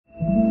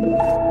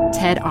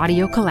TED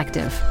Audio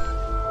Collective.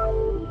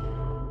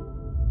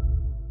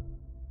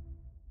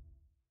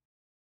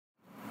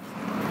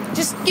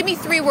 Just give me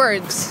 3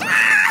 words.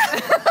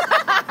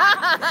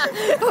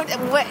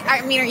 What?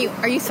 I mean, are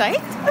you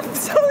psyched? I'm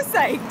so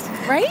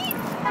psyched. Right?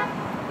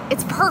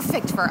 It's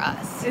perfect for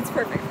us. It's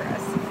perfect for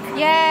us.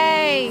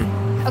 Yay!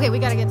 Okay, we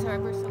gotta get to our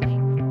first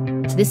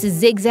song. This is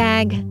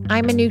Zigzag.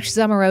 I'm Manoush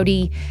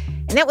Zomorodi.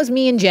 And that was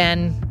me and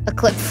Jen, a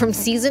clip from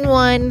season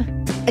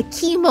 1, a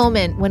key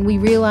moment when we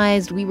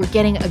realized we were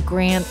getting a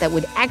grant that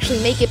would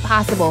actually make it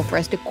possible for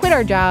us to quit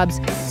our jobs,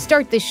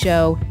 start this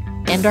show,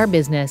 and our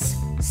business,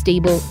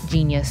 Stable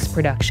Genius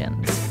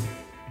Productions.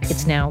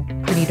 It's now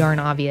pretty darn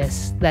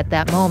obvious that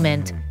that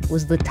moment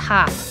was the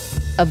top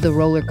of the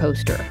roller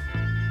coaster,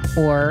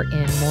 or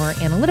in more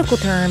analytical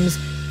terms,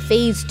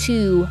 phase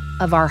 2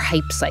 of our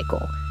hype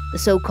cycle, the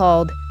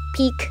so-called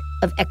peak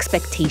of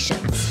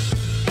expectations.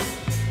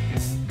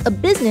 A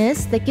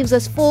business that gives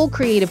us full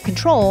creative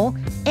control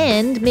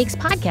and makes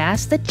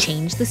podcasts that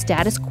change the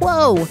status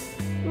quo.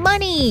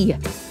 Money!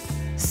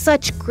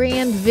 Such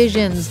grand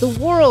visions. The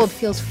world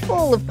feels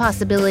full of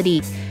possibility.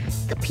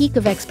 The peak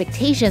of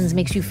expectations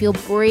makes you feel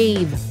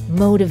brave,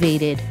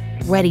 motivated,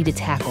 ready to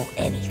tackle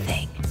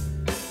anything.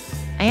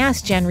 I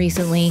asked Jen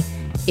recently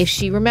if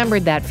she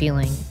remembered that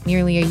feeling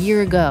nearly a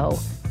year ago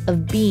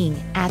of being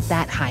at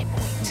that high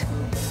point.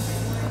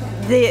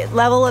 The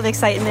level of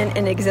excitement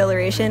and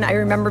exhilaration, I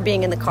remember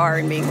being in the car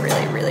and being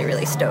really, really,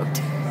 really stoked.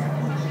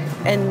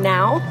 And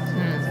now,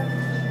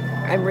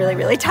 I'm really,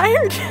 really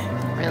tired.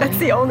 Really? That's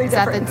the only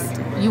difference.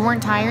 You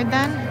weren't tired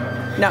then?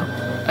 No.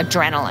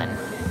 Adrenaline.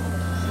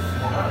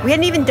 We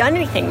hadn't even done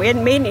anything. We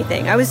hadn't made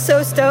anything. I was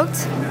so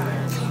stoked.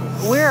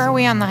 Where are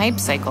we on the hype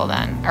cycle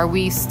then? Are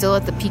we still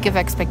at the peak of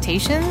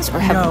expectations? Or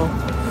have No.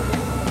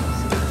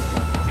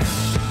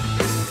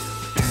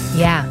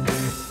 Yeah.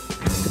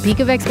 The peak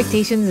of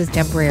expectations is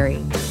temporary.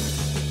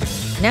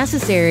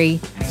 Necessary,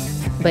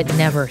 but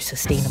never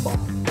sustainable.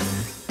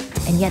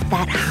 And yet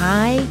that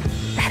high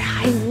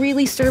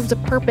really serves a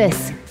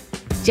purpose.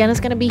 Jenna's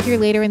going to be here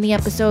later in the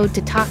episode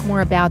to talk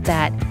more about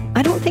that.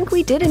 I don't think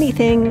we did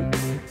anything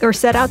or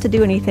set out to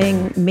do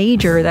anything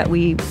major that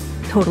we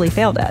totally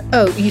failed at.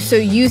 Oh, so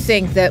you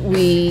think that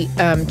we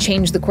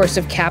changed the course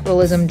of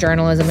capitalism,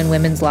 journalism, and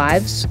women's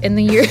lives in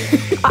the year?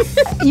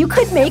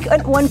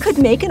 One could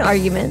make an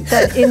argument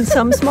that in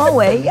some small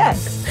way,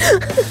 yes.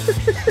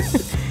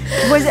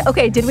 Was it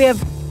okay? Did we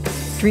have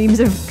dreams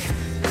of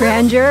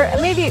grandeur?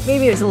 Maybe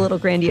it was a little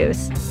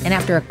grandiose. And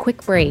after a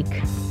quick break,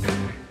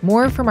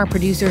 more from our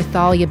producer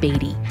Thalia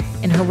Beatty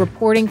and her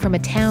reporting from a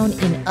town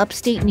in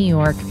upstate New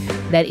York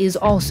that is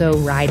also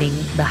riding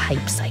the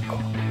hype cycle.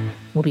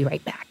 We'll be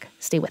right back.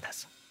 Stay with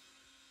us.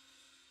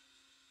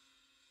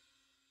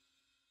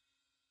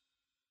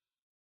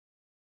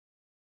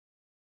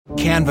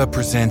 Canva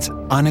presents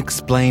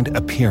Unexplained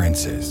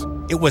Appearances.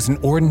 It was an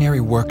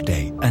ordinary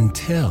workday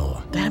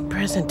until... That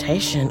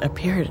presentation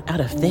appeared out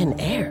of thin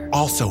air.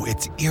 Also,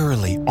 it's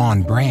eerily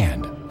on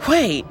brand.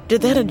 Wait,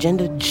 did that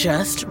agenda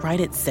just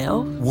write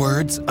itself?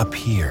 Words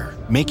appear,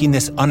 making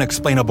this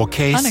unexplainable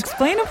case...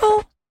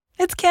 Unexplainable?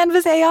 It's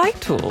Canva's AI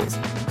tools.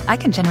 I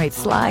can generate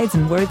slides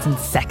and words in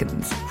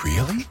seconds.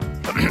 Really?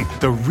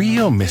 The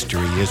real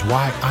mystery is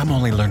why I'm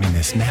only learning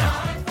this now.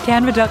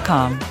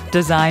 Canva.com,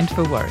 designed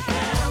for work.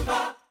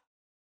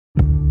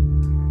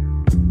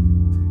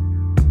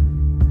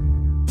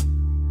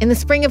 In the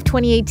spring of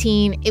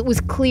 2018, it was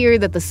clear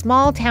that the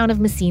small town of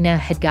Messina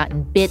had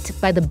gotten bit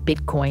by the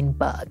Bitcoin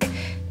bug,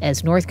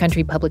 as North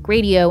Country Public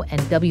Radio and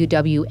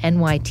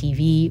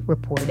WWNY-TV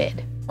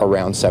reported.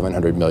 Around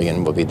 $700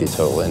 million will be the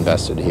total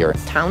invested here.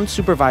 Town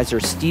Supervisor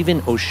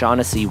Stephen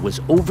O'Shaughnessy was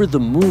over the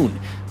moon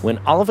when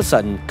all of a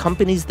sudden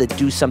companies that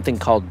do something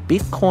called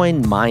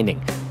Bitcoin mining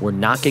were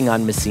knocking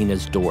on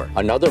Messina's door.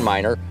 Another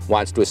miner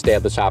wants to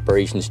establish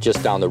operations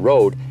just down the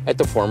road at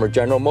the former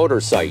General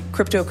Motors site.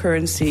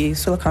 Cryptocurrency,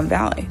 Silicon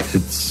Valley.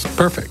 It's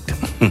perfect.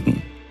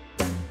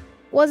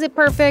 Was it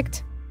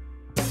perfect?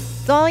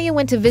 Thalia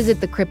went to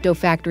visit the crypto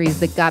factories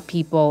that got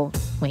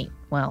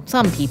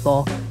some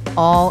people,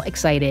 all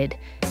excited,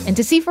 and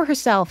to see for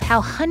herself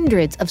how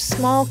hundreds of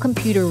small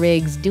computer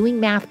rigs doing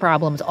math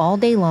problems all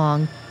day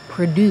long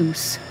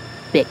produce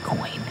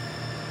Bitcoin.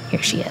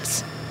 Here she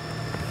is.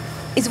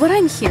 Is what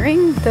I'm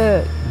hearing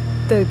the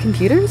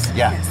computers?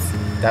 Yeah. Yes.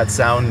 That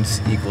sound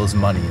equals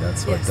money.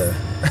 That's what the...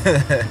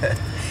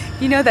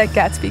 You know that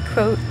Gatsby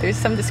quote? There's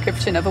some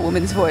description of a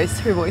woman's voice.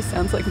 Her voice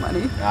sounds like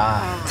money.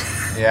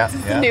 Yeah.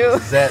 New.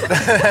 That's it.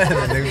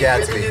 The new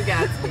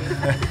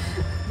Gatsby.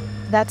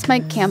 That's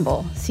Mike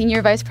Campbell,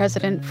 Senior Vice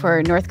President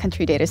for North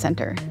Country Data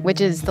Center,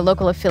 which is the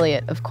local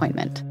affiliate of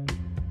Coinmint,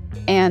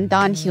 and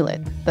Don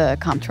Hewlett, the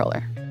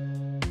comptroller.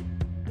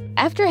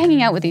 After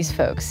hanging out with these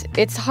folks,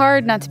 it's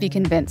hard not to be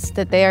convinced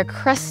that they are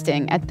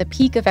cresting at the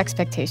peak of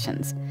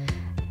expectations.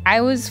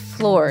 I was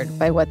floored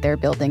by what they're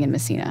building in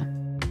Messina.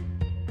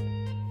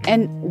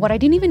 And what I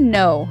didn't even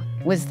know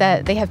was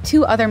that they have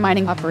 2 other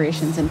mining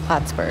operations in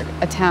Plattsburgh,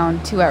 a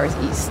town 2 hours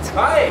east.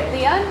 Hi.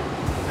 Leon?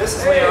 This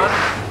is Leon.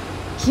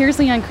 Here's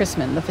Leon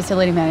Chrisman, the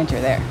facility manager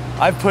there.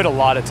 I've put a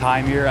lot of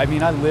time here. I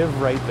mean, I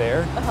live right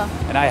there,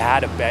 and I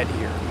had a bed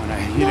here when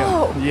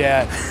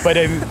but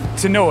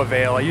to no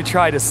avail. You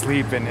try to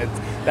sleep, and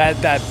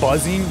that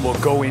buzzing will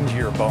go into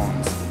your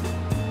bones.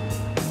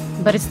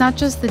 But it's not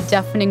just the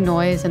deafening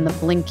noise and the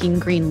blinking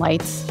green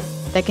lights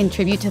that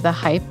contribute to the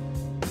hype.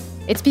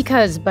 It's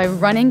because by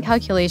running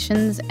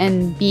calculations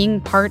and being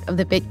part of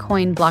the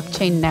Bitcoin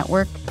blockchain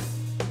network,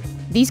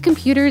 these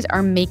computers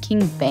are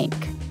making bank.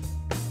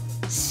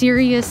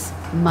 Serious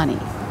money.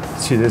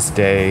 To this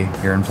day,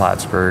 here in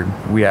Plattsburgh,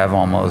 we have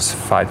almost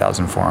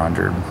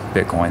 5,400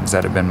 Bitcoins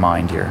that have been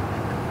mined here.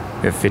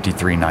 We have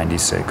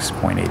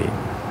 5396.88,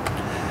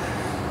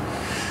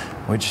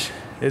 which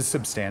is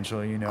substantial,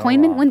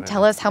 Coinmint wouldn't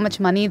tell us how much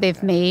money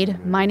they've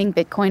made mining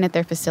Bitcoin at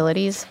their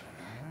facilities.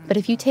 But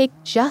if you take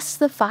just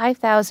the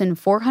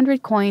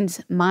 5,400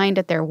 coins mined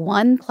at their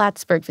one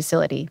Plattsburgh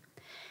facility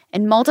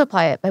and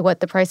multiply it by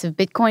what the price of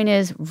Bitcoin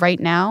is right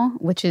now,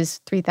 which is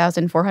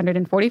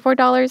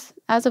 $3,444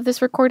 as of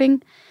this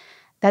recording,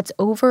 that's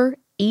over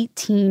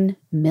 18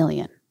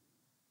 million.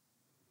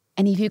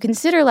 And if you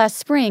consider last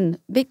spring,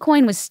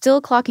 Bitcoin was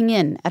still clocking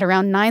in at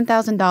around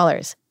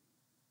 $9,000.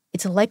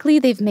 It's likely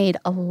they've made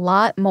a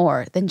lot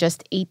more than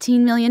just $18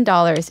 million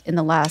in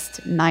the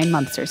last 9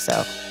 months or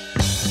so.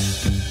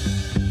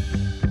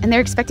 And they're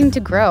expecting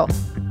to grow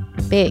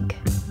big.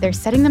 They're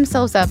setting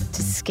themselves up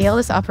to scale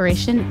this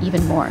operation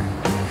even more.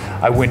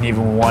 I wouldn't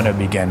even want to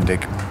begin to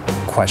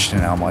question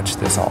how much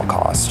this all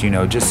costs.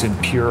 Just in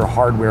pure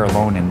hardware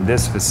alone in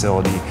this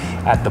facility,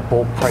 at the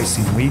bulk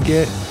pricing we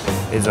get,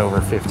 is over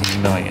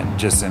 $15 million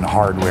just in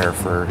hardware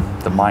for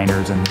the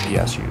miners and the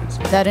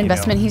PSUs. That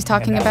investment he's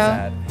talking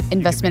about,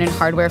 investment in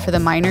hardware for the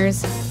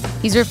miners,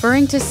 he's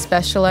referring to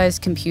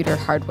specialized computer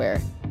hardware.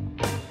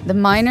 The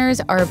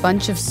miners are a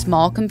bunch of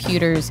small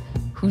computers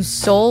whose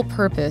sole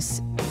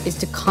purpose is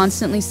to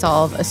constantly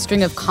solve a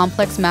string of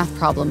complex math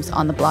problems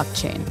on the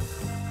blockchain.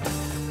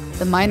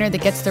 The miner that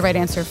gets the right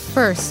answer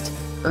first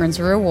earns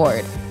a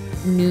reward,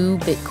 new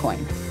Bitcoin.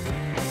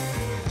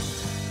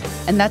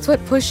 And that's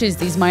what pushes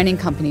these mining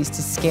companies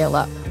to scale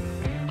up.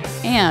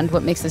 And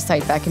what makes the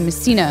site back in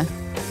Massena,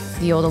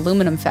 the old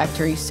aluminum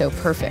factory, so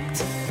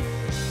perfect.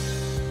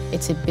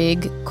 It's a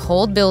big,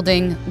 cold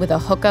building with a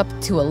hookup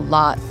to a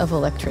lot of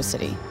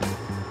electricity.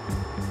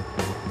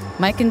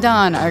 Mike and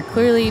Don are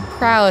clearly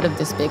proud of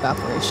this big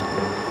operation.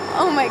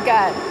 Oh my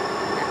God.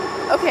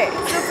 Okay,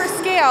 so for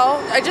scale,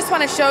 I just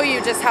want to show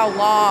you just how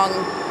long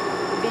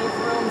these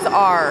rooms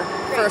are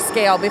for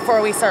scale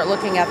before we start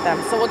looking at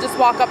them. So we'll just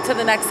walk up to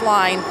the next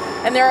line,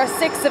 and there are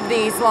 6 of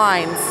these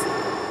lines.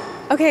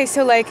 Okay,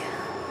 so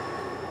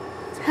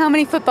how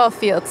many football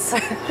fields?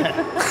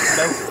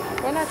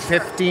 We're not sure.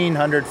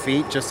 1,500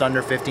 feet, just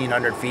under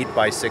 1,500 feet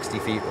by 60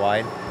 feet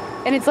wide.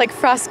 And it's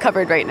frost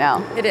covered right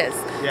now. It is.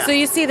 Yeah. So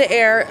you see the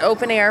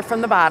open air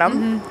from the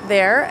bottom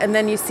there, and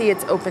then you see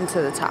it's open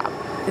to the top.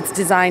 It's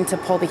designed to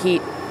pull the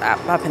heat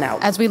up and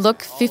out. As we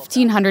look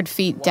 1,500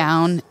 feet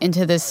down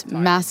into this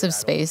massive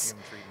space,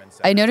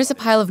 I notice a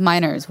pile of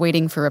miners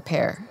waiting for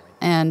repair.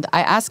 And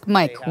I ask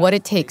Mike what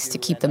it takes to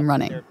keep them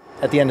running.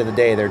 At the end of the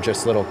day, they're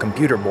just little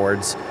computer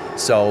boards,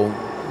 so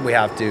we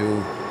have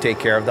to take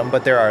care of them.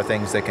 But there are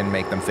things that can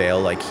make them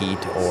fail, like heat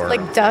or...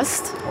 Like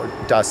dust? Or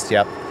dust,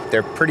 yep.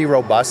 They're pretty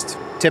robust.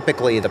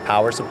 Typically, the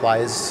power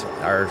supplies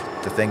are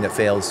the thing that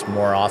fails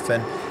more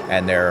often,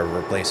 and they're a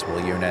replaceable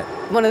unit.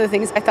 One of the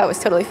things I thought was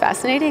totally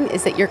fascinating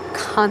is that you're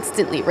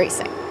constantly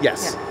racing.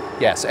 Yes. Yeah.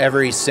 Yes,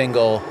 every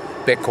single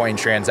Bitcoin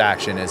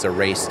transaction is a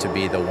race to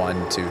be the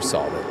one to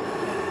solve it.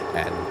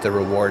 And the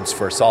rewards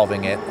for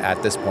solving it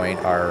at this point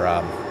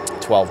are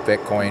 12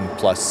 Bitcoin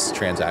plus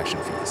transaction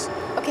fees.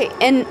 Okay,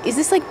 and is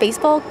this like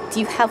baseball?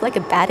 Do you have a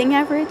batting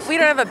average? We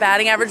don't have a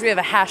batting average, we have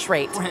a hash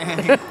rate.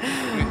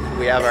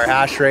 We have our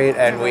hash rate,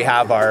 and we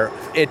have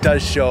it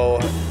does show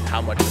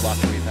how much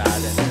luck we've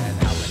had and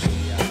how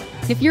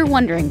many... If you're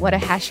wondering what a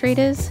hash rate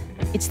is,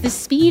 it's the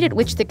speed at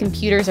which the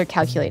computers are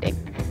calculating.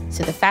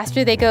 So the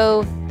faster they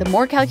go, the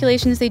more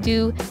calculations they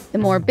do, the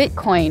more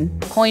Bitcoin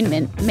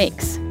Coinmint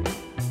makes.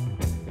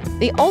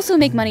 They also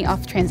make money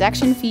off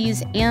transaction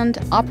fees and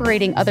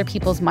operating other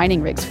people's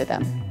mining rigs for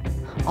them.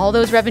 All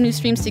those revenue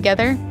streams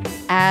together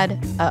add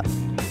up.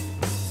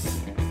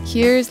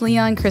 Here's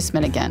Leon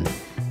Chrisman again,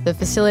 the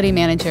facility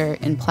manager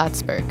in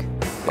Plattsburgh.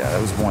 Yeah,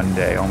 that was one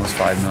day, almost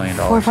 $5 million.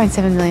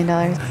 $4.7 million.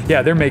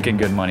 Yeah, they're making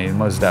good money,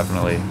 most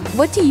definitely.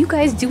 What do you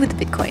guys do with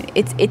the Bitcoin?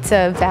 It's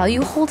a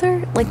value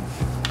holder?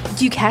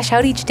 Do you cash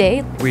out each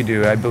day? We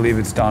do. I believe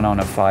it's done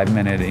on a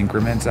 5-minute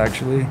increments,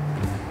 actually.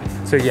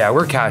 So yeah,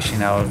 we're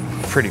cashing out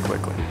pretty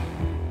quickly.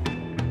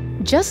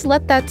 Just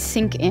let that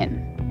sink in.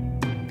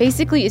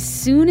 Basically, as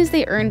soon as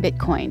they earn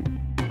Bitcoin,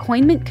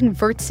 Coinmint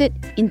converts it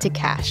into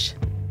cash.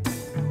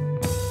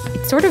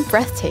 It's sort of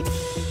breathtaking.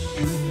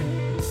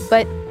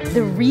 But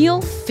the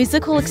real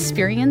physical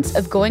experience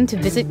of going to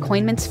visit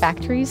Coinmint's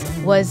factories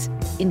was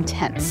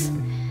intense.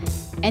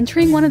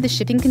 Entering one of the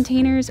shipping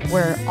containers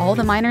where all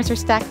the miners are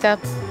stacked up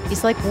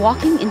is like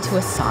walking into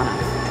a sauna.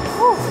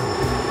 Oh,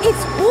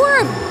 it's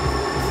warm!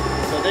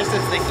 So this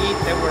is the heat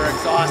that we're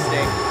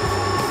exhausting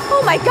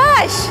Oh my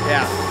gosh!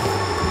 Yeah.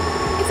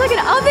 It's like an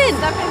oven.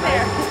 Step in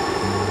there.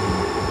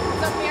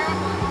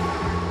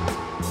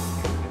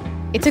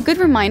 It's a good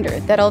reminder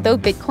that although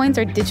Bitcoins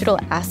are digital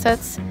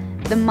assets,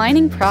 the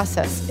mining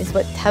process is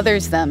what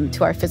tethers them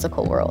to our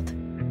physical world.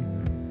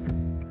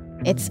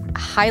 It's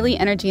highly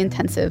energy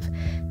intensive.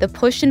 The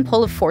push and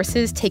pull of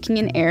forces taking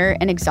in air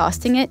and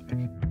exhausting it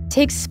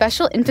takes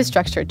special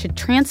infrastructure to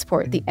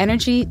transport the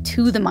energy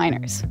to the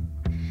miners.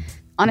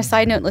 On a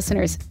side note,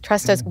 listeners,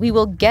 trust us, we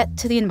will get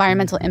to the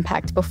environmental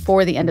impact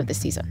before the end of the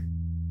season.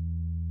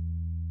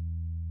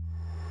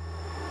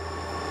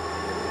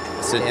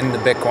 So in the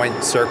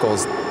Bitcoin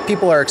circles,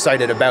 people are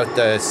excited about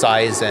the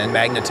size and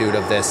magnitude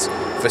of this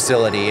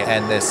facility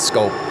and this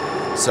scope.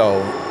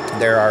 So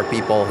there are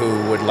people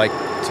who would like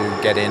to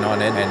get in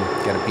on it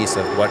and get a piece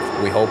of what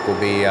we hope will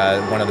be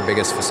one of the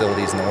biggest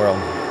facilities in the world.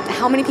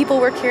 How many people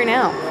work here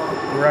now?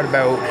 We're at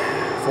about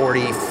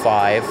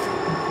 45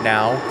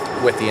 now,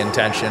 with the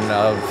intention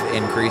of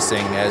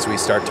increasing as we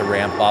start to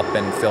ramp up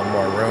and fill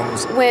more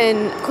rooms.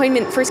 When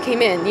Coinmint first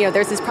came in,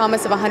 there's this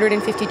promise of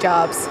 150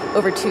 jobs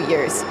over 2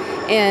 years.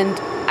 And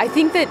I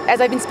think that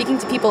as I've been speaking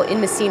to people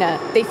in Massena,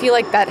 they feel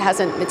like that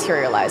hasn't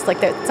materialized, like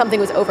that something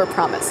was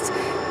overpromised.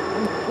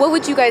 What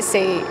would you guys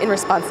say in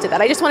response to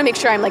that? I just want to make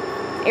sure I'm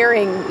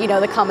airing,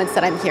 the comments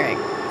that I'm hearing.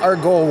 Our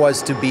goal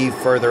was to be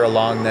further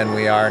along than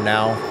we are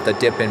now. The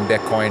dip in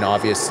Bitcoin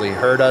obviously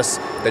hurt us.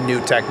 The new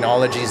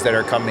technologies that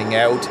are coming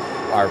out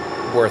are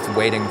worth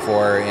waiting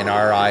for in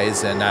our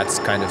eyes, and that's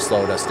kind of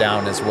slowed us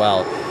down as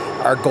well.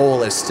 Our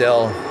goal is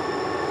still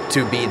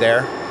to be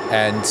there,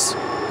 and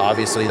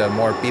obviously the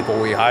more people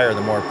we hire,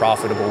 the more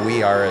profitable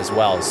we are as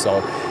well.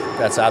 So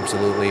that's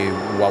absolutely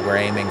what we're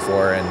aiming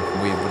for,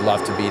 and we would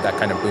love to be that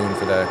kind of boon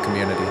for the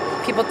community.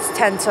 People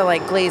tend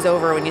to glaze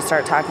over when you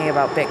start talking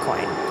about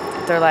Bitcoin.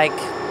 They're like,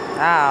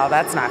 oh,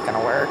 that's not going to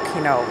work.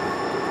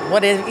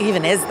 What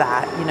even is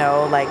that?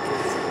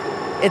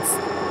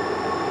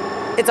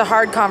 It's a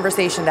hard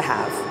conversation to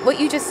have. What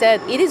you just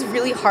said, it is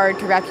really hard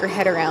to wrap your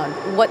head around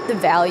what the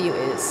value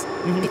is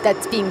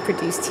that's being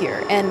produced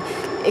here. And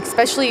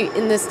especially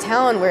in this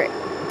town where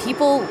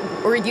people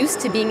were used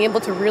to being able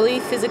to really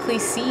physically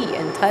see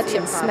and touch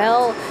and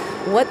smell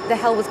what the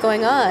hell was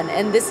going on.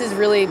 And this is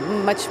really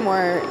much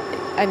more,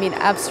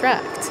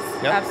 abstract.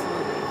 Yep.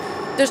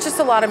 Absolutely. There's just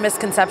a lot of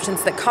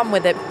misconceptions that come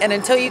with it. And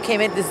until you came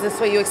in, is this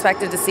what you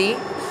expected to see?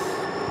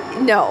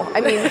 No.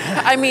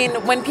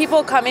 When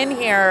people come in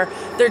here,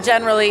 they're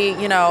generally,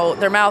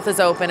 their mouth is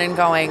open and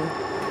going,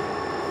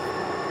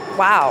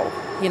 wow,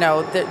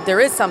 there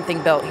is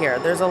something built here.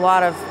 There's a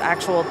lot of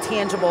actual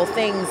tangible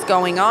things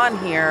going on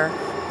here.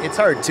 It's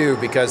hard, too,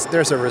 because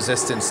there's a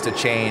resistance to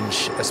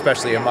change,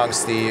 especially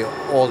amongst the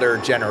older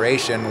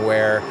generation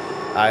where,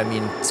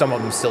 some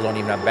of them still don't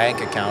even have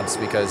bank accounts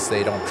because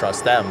they don't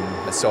trust them.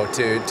 So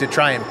to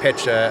try and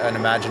pitch an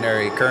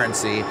imaginary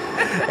currency,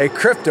 a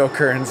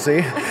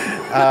cryptocurrency,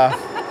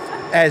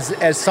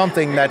 as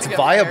something that's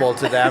viable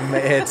to them,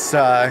 it's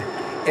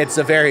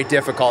a very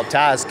difficult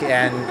task,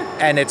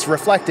 and it's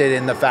reflected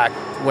in the fact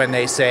when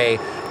they say,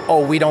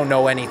 oh, we don't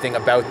know anything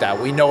about that.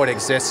 We know it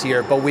exists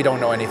here, but we don't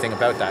know anything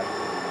about that.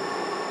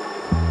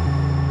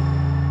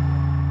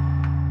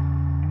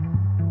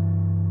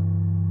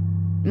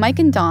 Mike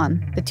and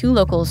Don, the two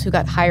locals who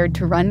got hired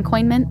to run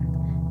Coinmint,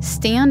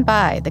 stand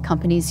by the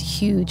company's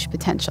huge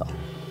potential.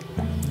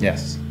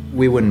 Yes.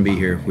 We wouldn't be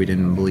here if we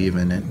didn't believe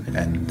in it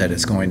and that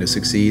it's going to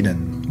succeed,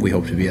 and we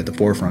hope to be at the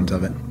forefront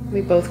of it.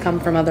 We both come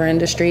from other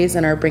industries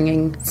and are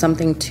bringing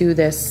something to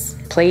this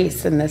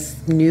place and this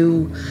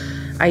new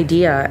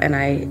idea, and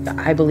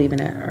I believe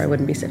in it, or I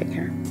wouldn't be sitting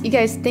here. You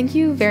guys, thank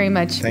you very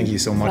much. Thank you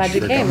so much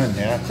for coming.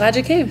 Yeah. Glad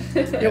you came.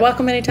 You're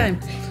welcome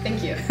anytime.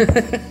 Thank you.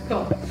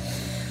 Cool.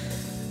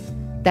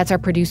 That's our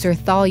producer,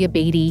 Thalia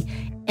Beatty,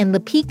 and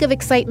the peak of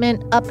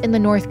excitement up in the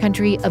North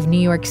Country of New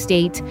York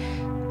State.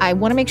 I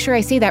want to make sure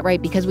I say that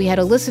right because we had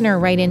a listener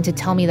write in to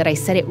tell me that I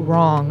said it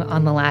wrong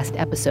on the last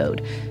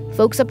episode.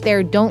 Folks up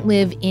there don't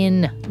live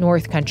in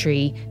North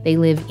Country, they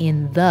live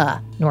in the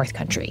North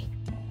Country.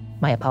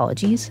 My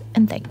apologies,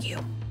 and thank you.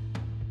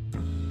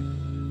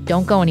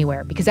 Don't go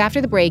anywhere, because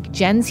after the break,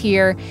 Jen's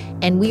here,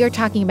 and we are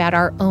talking about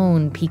our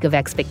own peak of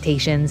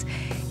expectations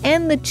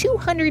and the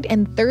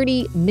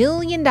 $230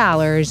 million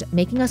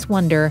making us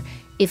wonder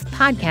if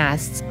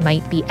podcasts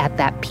might be at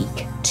that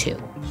peak, too.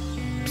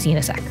 See you in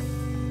a sec.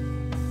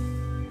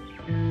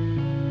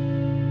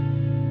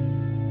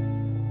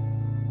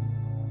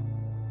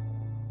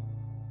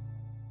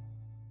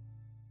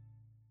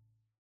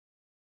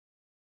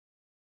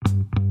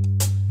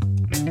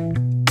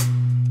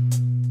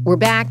 We're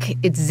back.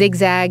 It's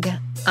Zigzag.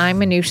 I'm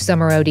Manoush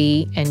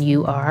Zomorodi, and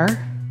you are?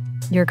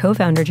 Your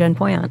co-founder, Jen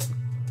Poyant.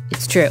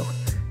 It's true.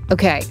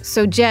 Okay,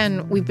 so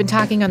Jen, we've been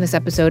talking on this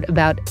episode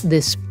about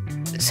this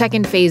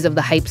second phase of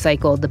the hype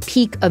cycle, the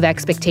peak of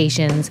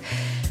expectations,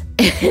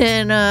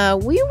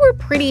 and we were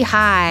pretty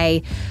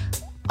high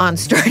on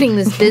starting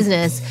this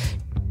business.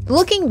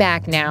 Looking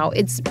back now,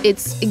 it's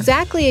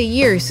exactly a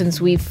year since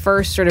we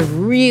first sort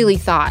of really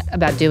thought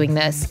about doing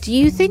this. Do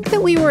you think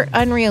that we were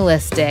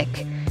unrealistic?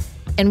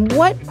 And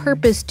what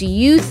purpose do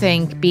you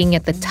think being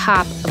at the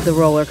top of the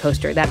roller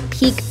coaster, that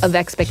peak of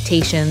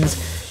expectations,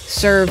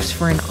 serves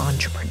for an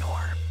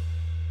entrepreneur?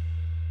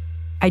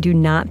 I do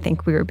not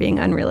think we were being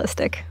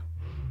unrealistic.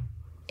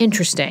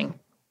 Interesting.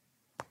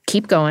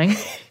 Keep going.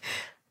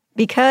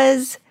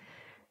 Because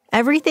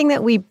everything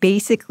that we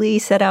basically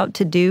set out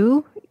to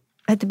do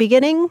at the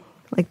beginning,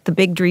 like the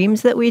big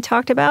dreams that we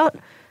talked about,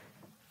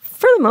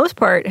 for the most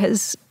part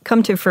has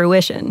come to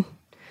fruition.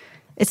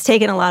 It's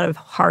taken a lot of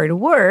hard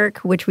work,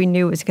 which we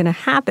knew was going to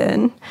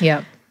happen.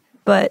 Yeah.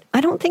 But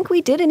I don't think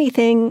we did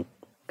anything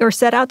or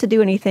set out to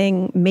do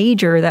anything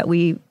major that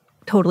we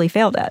totally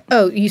failed at.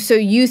 Oh, so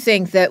you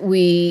think that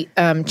we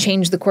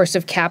changed the course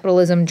of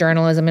capitalism,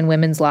 journalism, and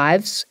women's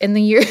lives in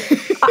the year?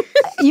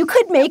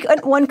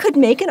 One could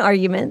make an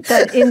argument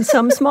that in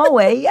some small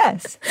way,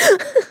 yes.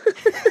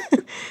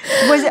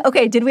 Was it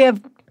okay? Did we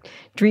have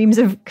dreams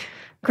of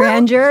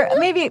grandeur?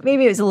 Maybe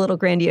it was a little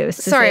grandiose.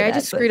 Sorry, I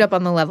just screwed up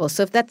on the level.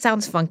 So if that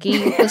sounds funky,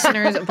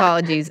 listeners,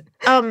 apologies.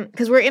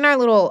 Because we're in our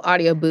little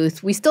audio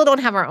booth. We still don't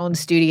have our own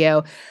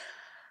studio.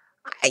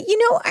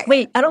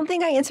 Wait, I don't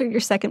think I answered the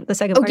second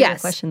part of your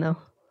question, though.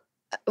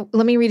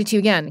 Let me read it to you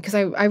again, because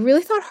I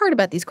really thought hard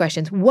about these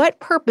questions. What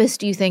purpose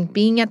do you think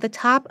being at the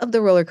top of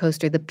the roller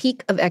coaster, the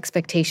peak of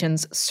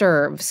expectations,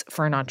 serves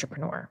for an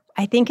entrepreneur?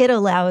 I think it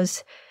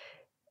allows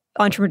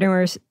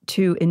entrepreneurs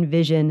to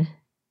envision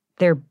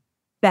their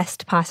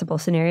best possible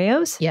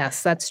scenarios.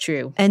 Yes, that's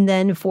true. And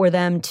then for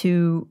them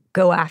to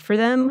go after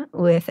them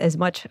with as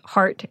much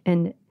heart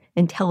and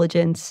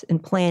intelligence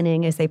and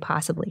planning as they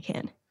possibly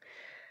can.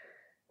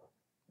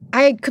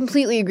 I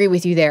completely agree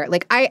with you there.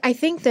 Like, I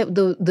think that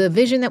the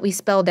vision that we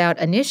spelled out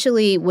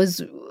initially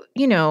was,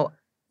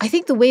 I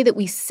think the way that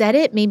we said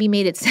it maybe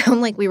made it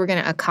sound like we were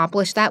going to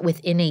accomplish that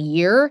within a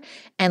year.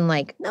 And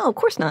no, of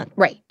course not.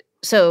 Right.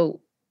 So,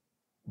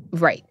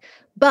 right.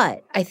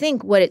 But I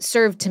think what it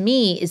served to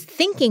me is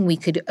thinking we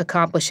could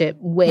accomplish it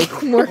way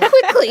more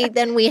quickly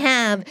than we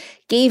have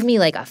gave me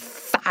like a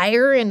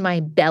fire in my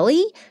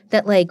belly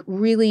that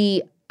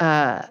really,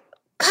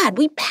 God,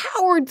 we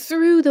powered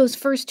through those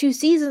first 2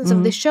 seasons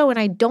of the show, and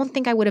I don't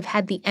think I would have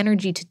had the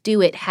energy to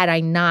do it had I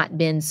not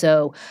been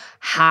so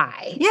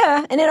high.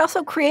 Yeah, and it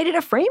also created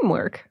a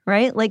framework,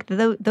 right? Like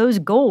those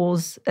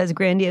goals, as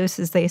grandiose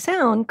as they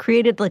sound,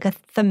 created like a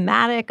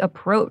thematic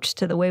approach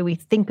to the way we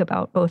think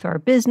about both our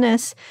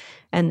business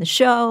and the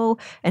show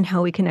and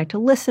how we connect to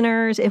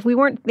listeners. If we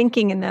weren't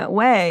thinking in that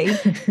way,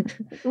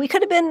 we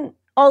could have been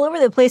all over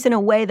the place in a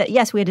way that,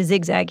 yes, we had to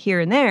zigzag here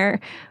and there,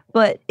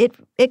 but it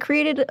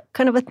created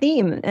kind of a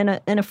theme and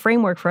a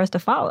framework for us to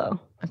follow.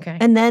 Okay.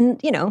 And then,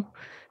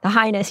 the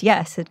highness,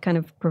 yes, it kind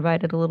of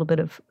provided a little bit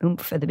of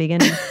oomph at the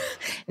beginning.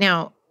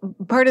 Now,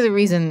 part of the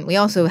reason we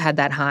also had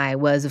that high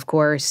was, of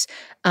course,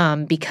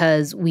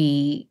 because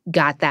we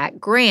got that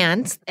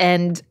grant.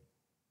 And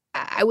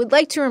I would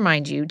like to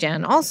remind you,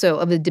 Jen, also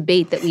of the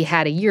debate that we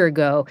had a year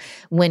ago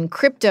when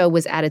crypto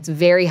was at its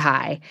very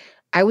high.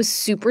 I was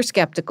super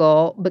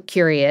skeptical, but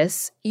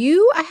curious.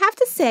 I have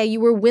to say,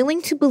 you were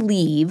willing to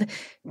believe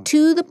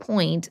to the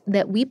point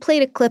that we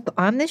played a clip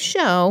on this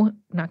show,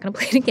 I'm not going to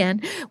play it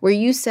again, where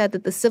you said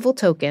that the civil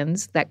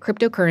tokens, that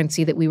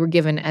cryptocurrency that we were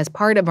given as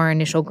part of our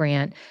initial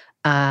grant,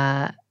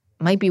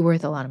 might be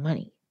worth a lot of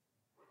money.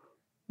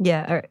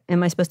 Yeah. Or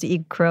am I supposed to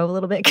eat crow a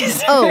little bit?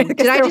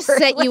 Did I just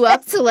set you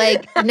up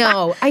to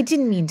no, I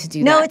didn't mean to do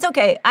that. No, it's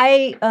okay.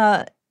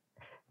 I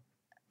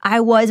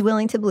was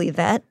willing to believe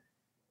that.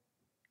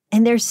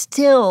 And there's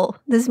still,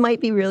 this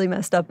might be really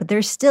messed up, but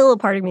there's still a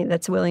part of me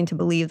that's willing to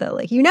believe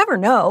that, you never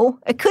know.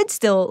 It could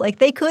still,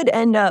 they could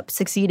end up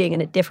succeeding in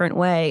a different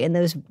way. And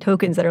those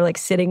tokens that are,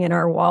 sitting in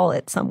our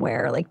wallet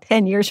somewhere,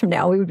 10 years from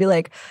now, we would be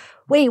like,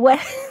 wait, what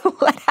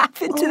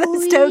happened to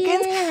those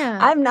tokens? Yeah.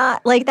 I'm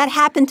not, that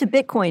happened to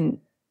Bitcoin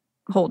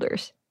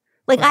holders.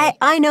 Right.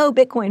 I know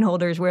Bitcoin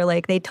holders where,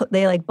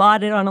 they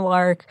bought it on a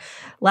lark,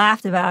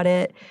 laughed about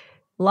it,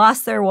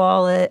 lost their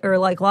wallet, or,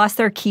 lost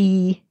their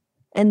key.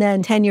 And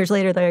then 10 years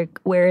later, they're like,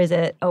 where is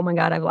it? Oh my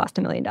God, I've lost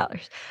 $1 million.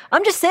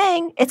 I'm just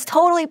saying it's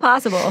totally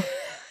possible.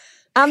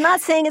 I'm not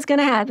saying it's going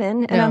to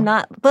happen. And I'm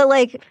not, but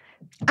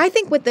I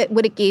think what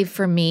it gave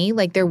for me,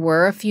 there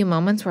were a few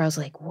moments where I was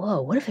like,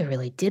 whoa, what if it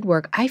really did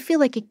work? I feel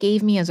like it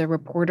gave me as a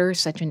reporter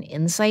such an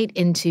insight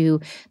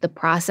into the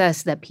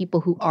process that people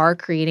who are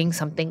creating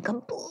something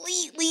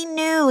completely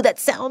new that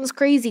sounds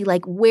crazy,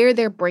 where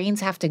their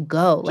brains have to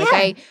go.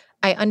 I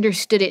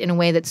understood it in a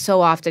way that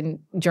so often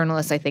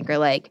journalists, I think, are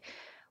like,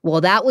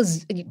 well, that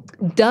was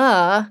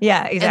duh.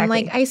 Yeah, exactly.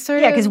 And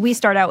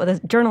because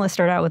journalists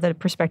start out with a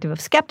perspective of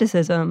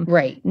skepticism,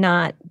 right?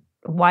 Not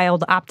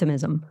wild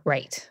optimism,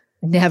 right?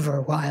 Never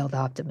wild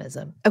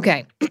optimism.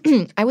 Okay,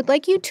 I would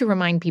like you to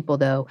remind people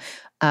though,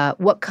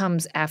 what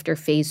comes after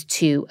phase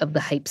 2 of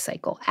the hype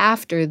cycle,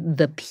 after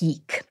the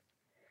peak,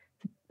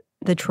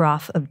 the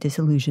trough of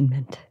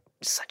disillusionment.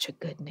 Such a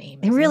good name.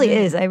 It really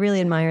is. I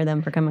really admire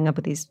them for coming up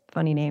with these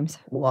funny names.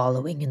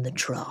 Wallowing in the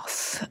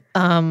trough.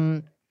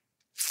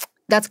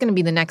 That's going to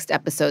be the next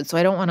episode, so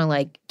I don't want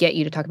to get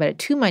you to talk about it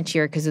too much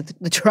here because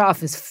the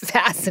trough is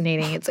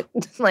fascinating. It's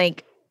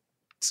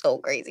so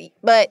crazy.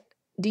 But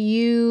Do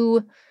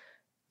you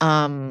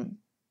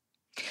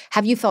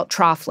have you felt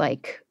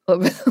trough-like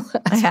over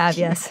the last I have,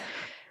 year? yes.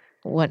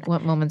 What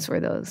moments were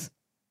those?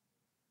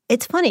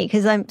 It's funny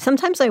because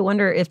sometimes I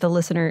wonder if the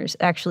listeners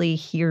actually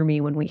hear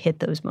me when we hit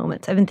those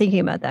moments. I've been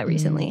thinking about that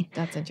recently.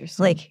 That's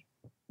interesting. Like,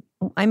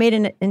 I made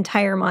an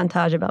entire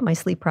montage about my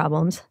sleep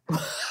problems.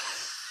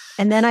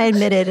 And then I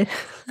admitted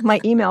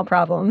my email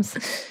problems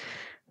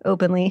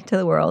openly to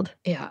the world.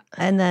 Yeah.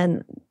 And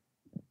then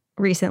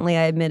recently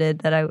I admitted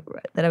that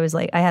I was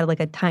like, I had like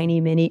a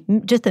tiny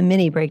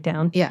mini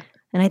breakdown. Yeah.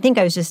 And I think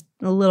I was just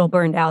a little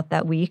burned out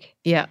that week.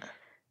 Yeah.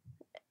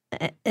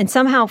 And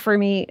somehow for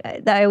me,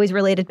 I always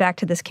related back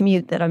to this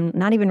commute that I'm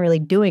not even really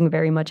doing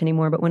very much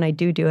anymore. But when I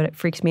do it, it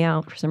freaks me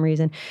out for some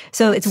reason.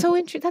 So it's so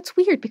interesting. That's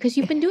weird because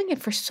you've been doing it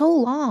for so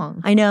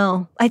long. I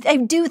know. I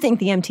do think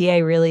the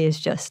MTA really is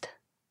just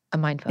a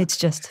mind fuck. It's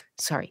just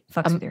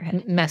fucks with your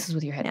head, messes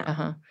with your head.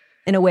 Yeah.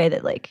 In a way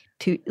that like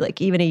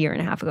even a year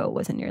and a half ago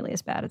wasn't nearly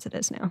as bad as it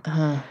is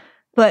now.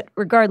 But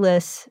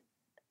regardless,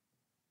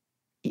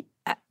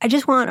 I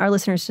just want our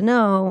listeners to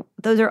know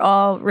those are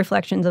all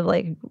reflections of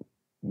like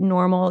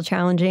normal,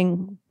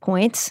 challenging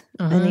points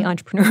in the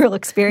entrepreneurial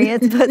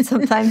experience. But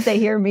sometimes they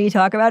hear me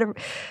talk about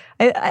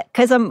it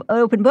because I'm an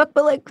open book.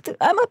 But like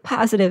I'm a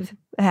positive,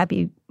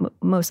 happy,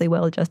 mostly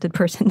well-adjusted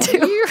person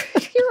too.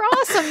 You're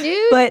awesome,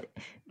 dude.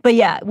 But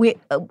yeah,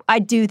 I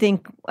do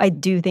think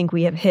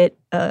we have hit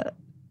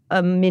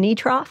a mini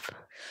trough.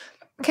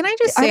 Can I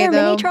just say, are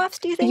there though, mini troughs,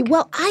 do you think?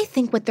 Well, I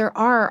think what there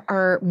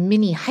are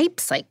mini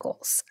hype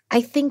cycles.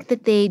 I think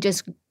that they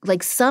just,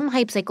 like some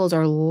hype cycles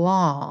are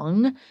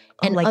long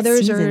and like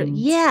others seasons.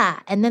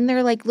 and then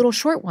they're like little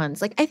short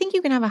ones. Like I think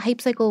you can have a hype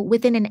cycle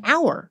within an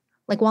hour.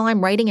 Like while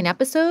I'm writing an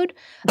episode,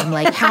 I'm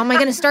like, how am I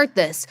going to start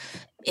this?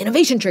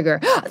 Innovation trigger.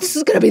 This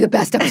is going to be the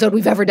best episode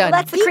we've ever done.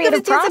 Well, that's the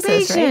creative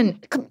process,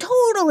 right?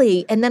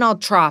 Totally. And then I'll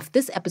trough.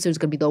 This episode is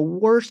going to be the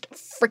worst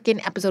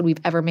freaking episode we've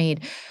ever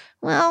made.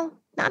 Well,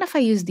 not if I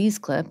use these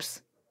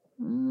clips.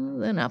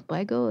 Then up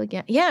I go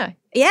again. Yeah.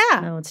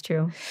 No, it's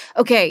true.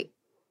 Okay.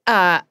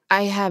 I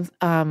have,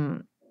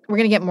 we're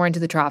going to get more into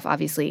the trough,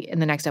 obviously, in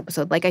the next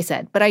episode, like I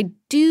said. But I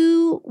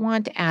do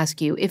want to ask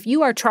you, if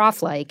you are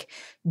trough-like,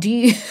 do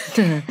you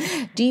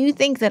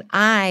think that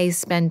I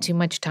spend too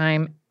much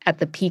time at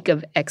the peak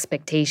of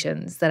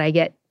expectations, that I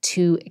get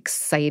too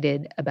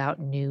excited about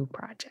new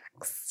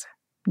projects?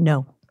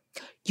 No.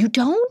 You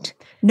don't?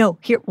 No.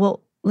 Hear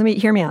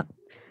me out.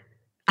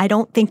 I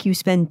don't think you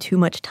spend too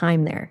much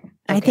time there.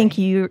 Okay. I think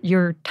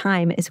your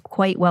time is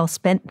quite well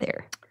spent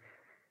there.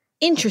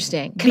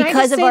 Interesting. Can I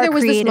just say there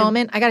was this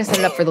moment? I got to set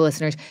it up for the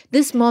listeners.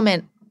 This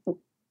moment,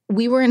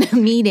 we were in a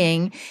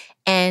meeting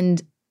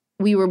and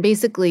we were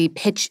basically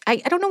I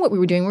don't know what we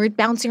were doing. We were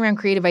bouncing around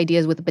creative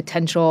ideas with a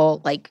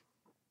potential like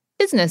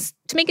business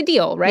to make a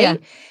deal, right? Yeah.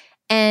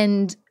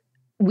 And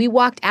we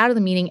walked out of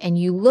the meeting and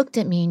you looked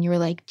at me and you were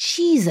like,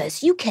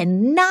 Jesus, you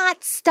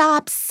cannot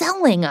stop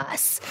selling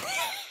us.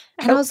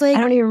 And I was like,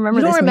 I don't even remember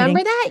you this don't remember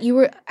meeting.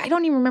 that? I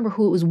don't even remember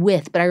who it was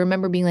with, but I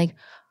remember being like,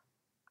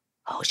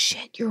 oh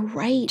shit, you're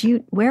right.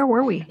 Where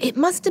were we? It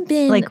must have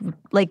been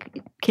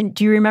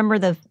do you remember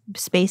the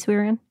space we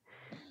were in?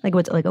 Like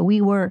what's like a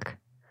WeWork?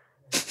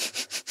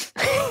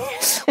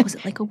 Was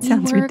it like a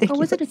WeWork or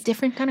was it a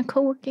different kind of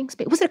co-working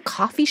space? Was it a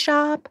coffee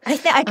shop?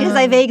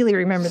 I vaguely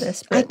remember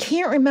this. But I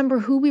can't remember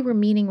who we were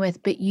meeting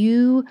with, but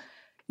you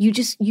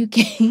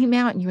came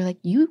out and you were like,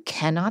 you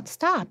cannot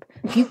stop.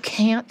 You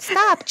can't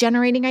stop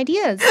generating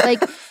ideas.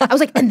 Like, I was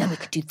like, and then we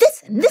could do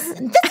this and this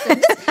and this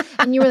and this.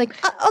 And you were like,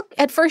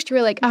 at first you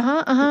were like,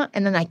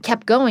 And then I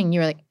kept going. You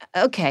were like,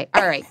 okay,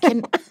 all right.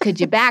 Could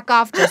you back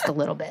off just a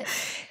little bit?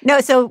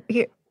 No, so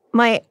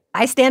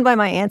I stand by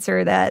my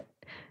answer that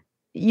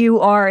you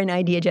are an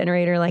idea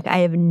generator like I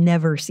have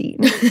never seen.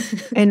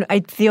 And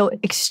I feel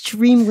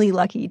extremely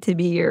lucky to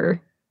be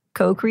your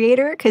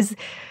co-creator because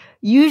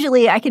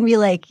usually I can be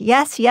like,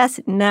 yes,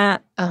 nah.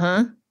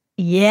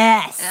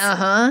 Yes.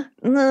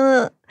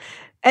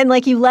 And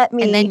like you let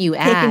me and then you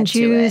pick add and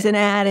choose to it. and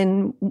add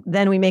and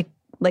then we make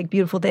like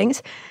beautiful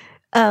things.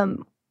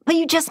 But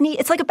you just need,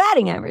 it's like a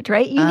batting average,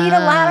 right? You need a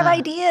lot of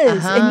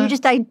ideas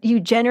and you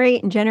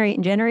generate and generate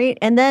and generate.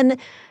 And then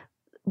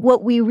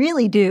what we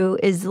really do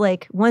is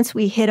like once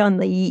we hit on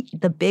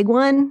the big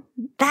one,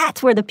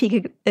 that's where the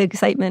peak of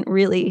excitement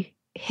really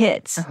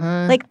hits.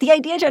 Like the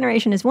idea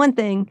generation is one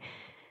thing,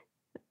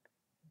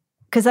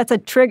 because that's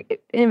a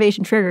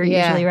innovation trigger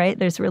usually, right?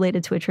 There's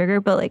related to a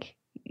trigger, but like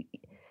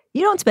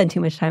you don't spend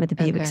too much time at the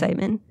peak of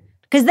excitement.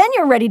 Because then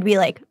you're ready to be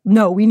like,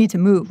 no, we need to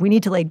move. We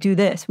need to like do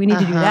this. We need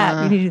to do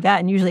that. We need to do that.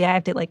 And usually I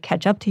have to like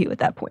catch up to you at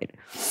that point.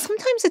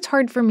 Sometimes it's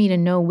hard for me to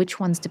know which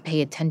ones to pay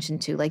attention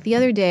to. Like the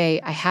other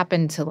day I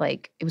happened to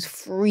it was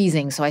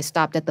freezing. So I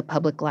stopped at the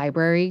public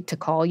library to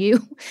call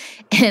you.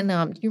 And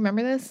do you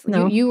remember this?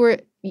 No.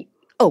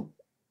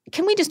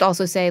 Can we just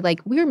also say,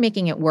 like, we were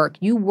making it work.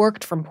 You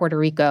worked from Puerto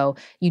Rico.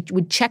 You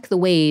would check the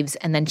waves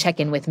and then check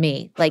in with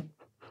me. Like,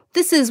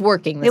 this is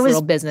working, this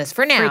little business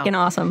for now. Freaking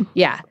awesome.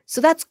 Yeah.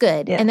 So that's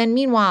good. Yeah. And then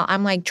meanwhile,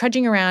 I'm like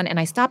trudging around and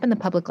I stop in the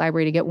public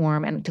library to get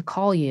warm and to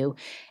call you.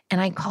 And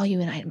I call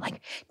you and I'm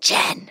like,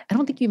 Jen, I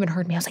don't think you even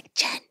heard me. I was like,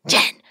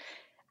 Jen,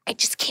 I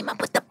just came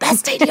up with the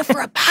best idea for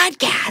a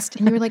podcast.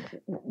 And you were like,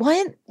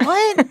 what?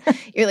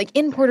 You're like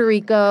in Puerto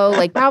Rico,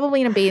 like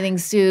probably in a bathing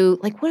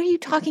suit. Like, what are you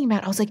talking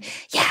about? I was like,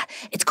 yeah,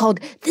 it's called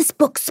This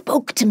Book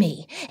Spoke to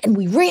Me. And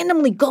we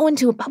randomly go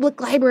into a public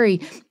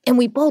library and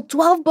we pull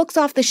 12 books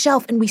off the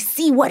shelf and we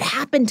see what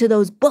happened to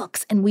those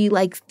books. And we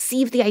like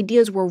see if the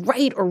ideas were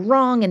right or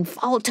wrong and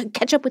follow to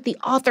catch up with the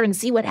author and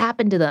see what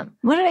happened to them.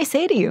 What did I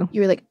say to you?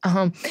 You were like,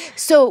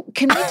 So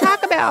can we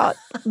talk about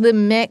the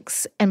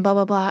mix and blah,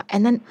 blah, blah?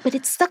 And then, but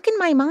it's stuck in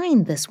my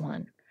mind, this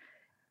one.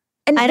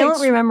 And I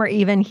don't remember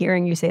even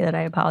hearing you say that.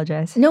 I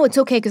apologize. No, it's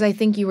okay, because I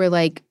think you were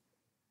like,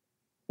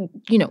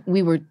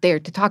 we were there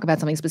to talk about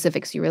something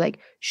specific. So you were like,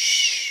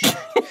 shh,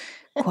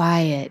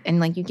 quiet. And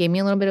like you gave me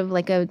a little bit of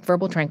like a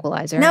verbal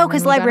tranquilizer. No,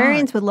 because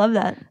librarians would love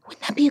that.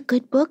 Wouldn't that be a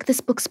good book? This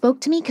book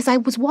spoke to me because I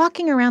was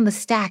walking around the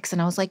stacks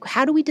and I was like,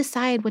 how do we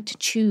decide what to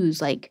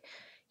choose? Like,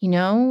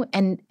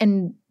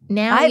 and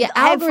now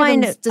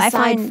algorithms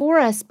decide for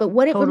us. But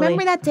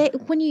remember that day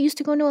when you used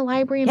to go into a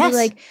library and be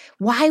like,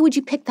 why would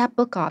you pick that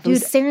book off? Dude, it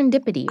was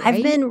serendipity,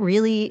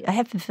 right? I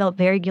have felt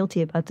very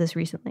guilty about this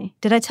recently.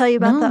 Did I tell you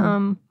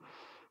about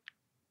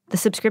the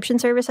subscription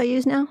service I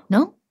use now?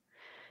 No.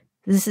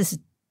 This is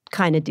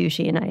kind of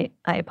douchey and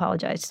I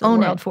apologize to the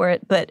world for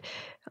it. But,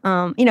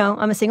 I'm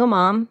a single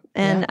mom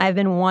and I've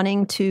been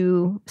wanting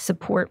to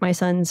support my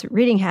son's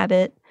reading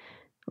habit,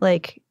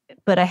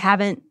 but I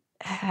haven't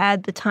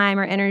had the time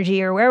or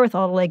energy or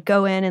wherewithal to like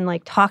go in and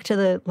like talk to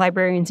the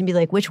librarians and be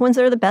like, which ones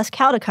are the best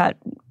Caldecott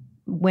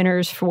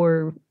winners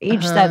for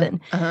age 7?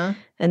 And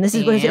this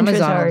is what his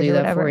interests are. Amazon will do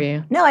that for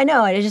you. No, I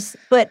know.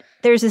 But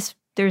there's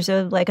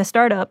a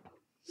startup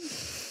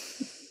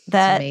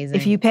that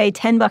if you pay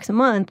 $10 a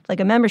month, like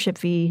a membership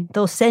fee,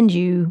 they'll send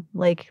you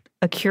like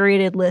a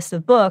curated list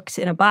of books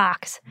in a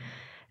box.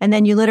 And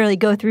then you literally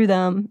go through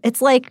them.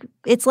 It's like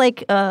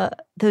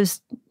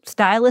those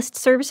stylist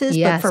services,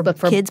 but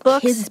for kids'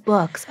 books. Kids'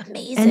 books,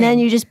 amazing. And then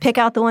you just pick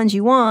out the ones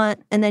you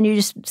want, and then you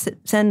just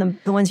send them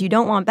the ones you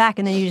don't want back,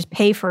 and then you just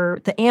pay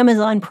for the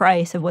Amazon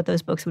price of what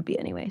those books would be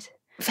anyways.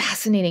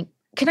 Fascinating.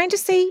 Can I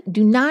just say,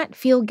 do not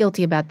feel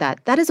guilty about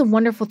that. That is a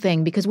wonderful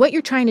thing because what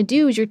you're trying to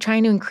do is you're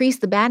trying to increase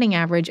the batting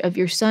average of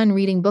your son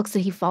reading books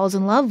that he falls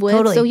in love with.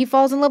 Totally. So he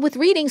falls in love with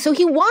reading. So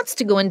he wants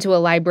to go into a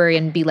library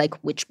and be like,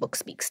 which book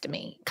speaks to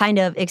me? Kind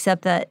of,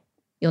 except that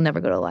you'll never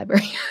go to a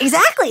library.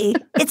 Exactly.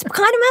 It's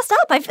kind of messed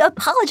up. I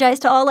apologize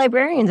to all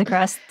librarians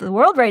across the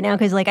world right now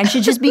because I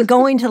should just be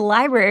going to the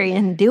library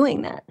and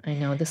doing that. I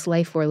know, this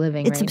life we're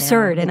living it's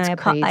absurd, and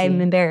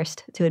I'm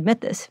embarrassed to admit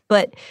this.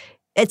 But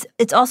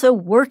it's also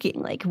working.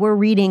 Like, we're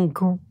reading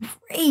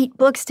great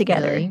books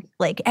together. Really?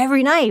 Like,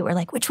 every night, we're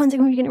like, which ones are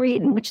we going to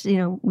read? And which,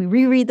 we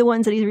reread the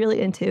ones that he's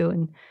really into.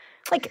 And,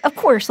 of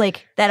course,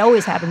 that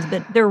always happens,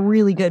 but they're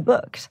really good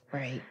books.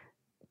 Right.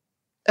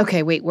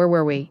 Okay, wait, where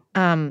were we?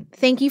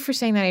 Thank you for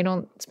saying that I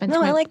don't spend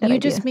time. I like that You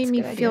idea. just made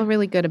me feel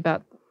really good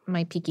about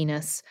my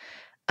peakiness.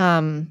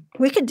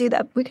 We could do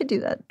that. We could do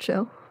that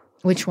show.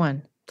 Which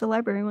one? The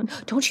library one.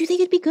 Don't you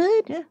think it'd be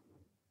good? Yeah.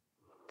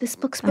 This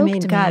book spoke to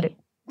me.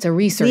 It's a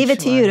research Leave it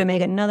to one. you to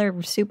make another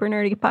super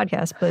nerdy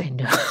podcast, but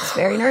it's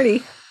very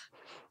nerdy.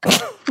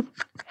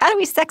 How do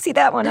we sexy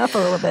that one up a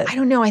little bit? I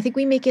don't know. I think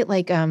we make it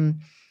like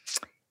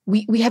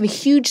we have a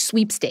huge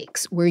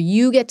sweepstakes where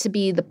you get to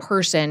be the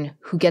person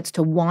who gets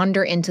to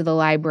wander into the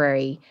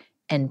library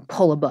and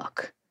pull a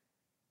book.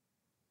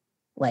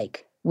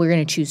 Like, we're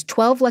going to choose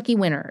 12 lucky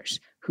winners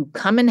who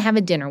come and have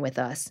a dinner with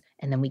us,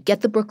 and then we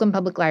get the Brooklyn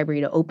Public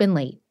Library to open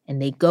late,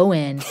 and they go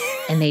in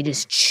and they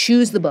just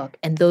choose the book.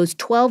 And those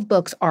 12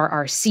 books are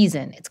our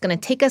season. It's going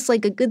to take us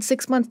like a good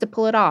 6 months to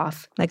pull it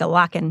off. Like a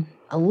lock-in.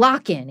 A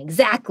lock-in,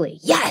 exactly.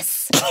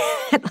 Yes.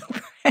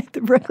 At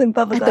the Brooklyn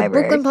Public Library. The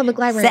Brooklyn Public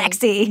Library.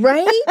 Sexy.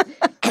 Right?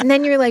 And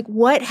then you're like,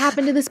 what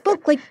happened to this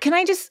book? Like, can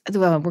I just,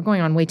 well, we're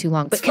going on way too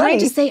long, but can I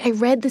just say I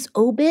read this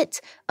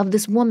obit of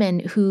this woman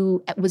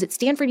who was at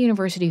Stanford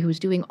University who was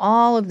doing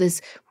all of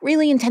this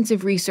really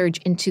intensive research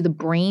into the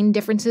brain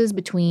differences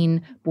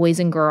between boys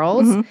and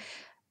girls. Mm-hmm.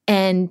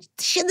 And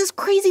she had this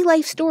crazy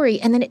life story.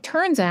 And then it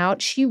turns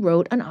out she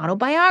wrote an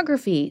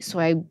autobiography. So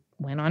I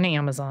went on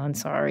Amazon,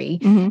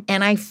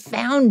 and I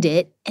found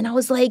it. And I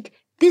was like,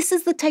 this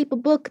is the type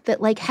of book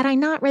that, like, had I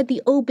not read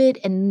the obit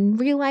and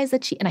realized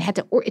that and I had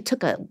to, it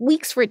took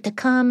weeks for it to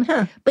come.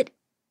 But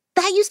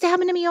that used to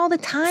happen to me all the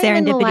time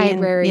in the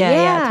library.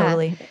 Yeah,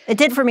 totally. It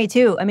did for me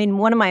too. I mean,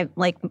 one of my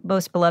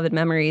most beloved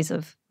memories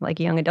of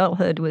young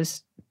adulthood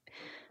was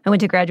I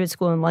went to graduate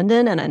school in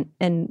London,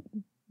 and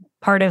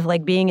part of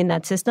being in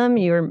that system,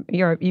 you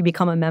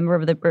become a member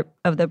of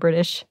the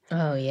British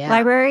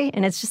library,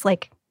 and it's just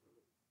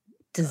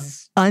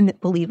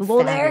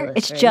unbelievable there.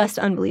 It's just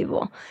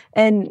unbelievable,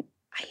 and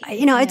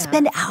I'd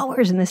spend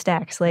hours in the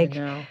stacks.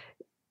 To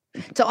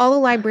all the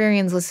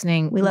librarians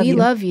listening, we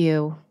love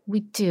you. We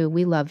do.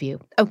 We love you.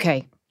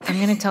 Okay. I'm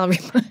going to tell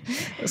everyone.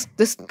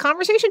 This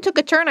conversation took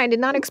a turn I did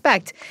not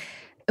expect.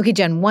 Okay,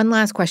 Jen, one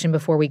last question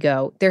before we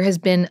go. There has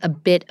been a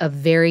bit of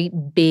very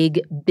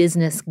big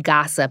business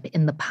gossip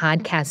in the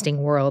podcasting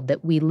world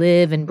that we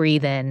live and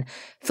breathe in.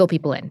 Fill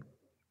people in.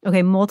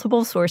 Okay,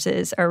 multiple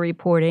sources are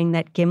reporting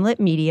that Gimlet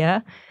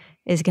Media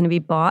is going to be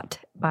bought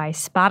by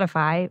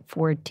Spotify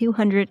for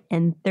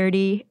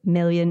 $230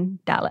 million.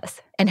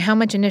 And how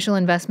much initial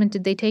investment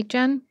did they take,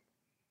 Jen?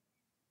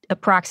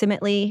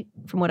 Approximately,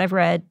 from what I've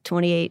read,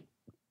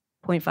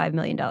 $28.5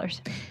 million.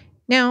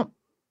 Now,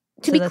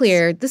 to be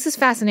clear, this is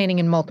fascinating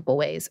in multiple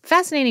ways.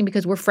 Fascinating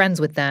because we're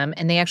friends with them,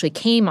 and they actually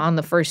came on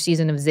the first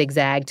season of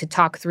Zigzag to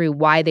talk through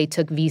why they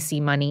took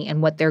VC money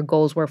and what their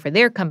goals were for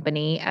their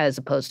company as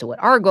opposed to what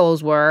our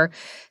goals were.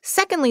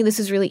 Secondly, this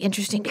is really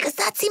interesting because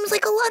that seems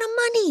like a lot of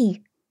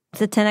money.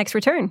 It's a 10x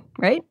return,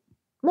 right?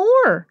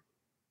 More.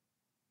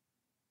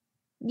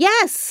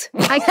 Yes,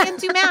 I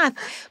can't do math.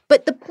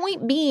 But the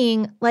point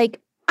being,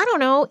 like, I don't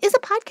know, is a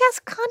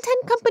podcast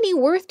content company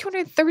worth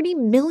 $230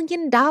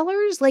 million?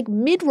 Like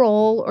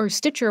Midroll or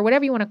Stitcher,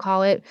 whatever you want to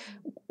call it,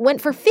 went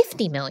for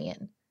 $50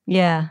 million.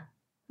 Yeah,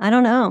 I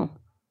don't know.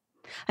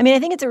 I mean, I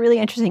think it's a really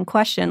interesting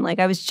question. Like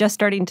I was just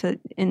starting to,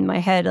 in my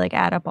head, like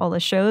add up all the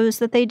shows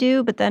that they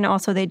do, but then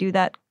also they do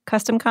that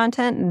custom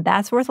content and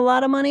that's worth a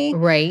lot of money.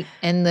 Right.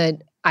 And the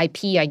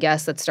IP, I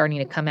guess, that's starting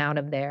to come out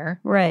of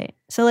there. Right.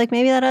 So like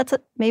maybe that adds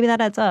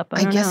up.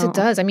 I guess it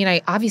does. I mean,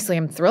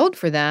 I'm thrilled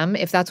for them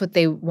if that's what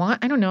they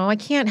want. I don't know. I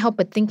can't help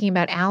but thinking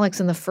about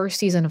Alex in the first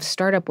season of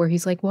Startup where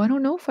he's like, well, I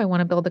don't know if I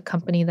want to build a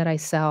company that I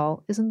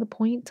sell. Isn't the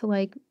point to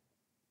like,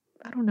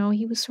 I don't know,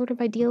 he was sort of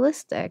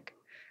idealistic.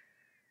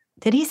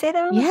 Did he say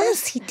that?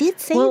 Yes, he did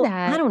say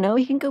that. I don't know.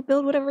 He can go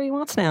build whatever he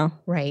wants now.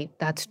 Right.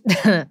 That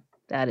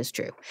is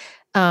true.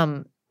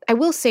 I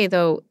will say,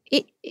 though,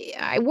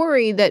 I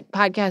worry that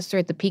podcasts are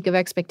at the peak of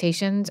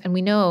expectations, and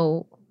we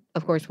know,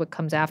 of course, what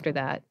comes after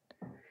that.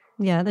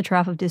 Yeah, the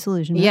trough of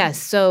disillusionment.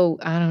 Yes, so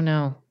I don't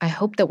know. I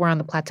hope that we're on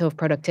the plateau of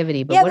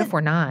productivity, but what if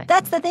we're not?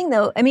 That's the thing,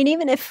 though. I mean,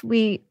 even if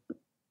we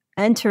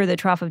enter the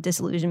trough of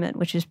disillusionment,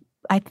 which is,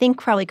 I think,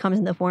 probably comes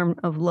in the form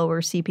of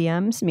lower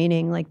CPMs,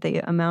 meaning like the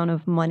amount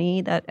of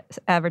money that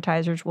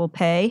advertisers will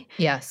pay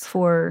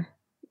for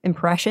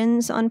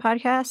impressions on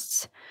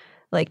podcasts.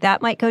 Like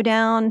that might go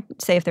down,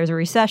 say if there's a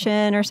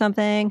recession or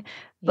something.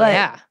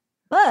 But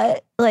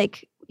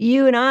like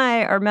you and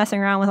I are messing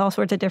around with all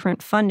sorts of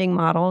different funding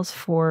models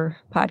for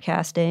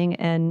podcasting,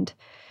 and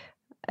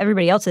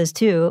everybody else is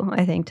too,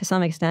 I think, to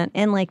some extent.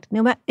 And like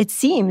it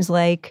seems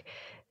like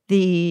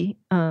the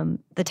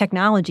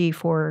technology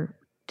for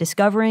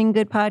discovering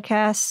good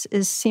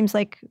podcasts seems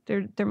like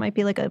there might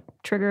be like a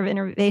trigger of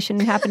innovation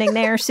happening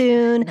there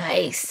soon.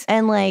 Nice.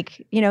 And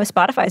like,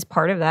 Spotify is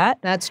part of that.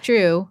 That's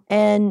true.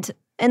 And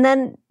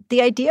then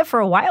the idea for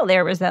a while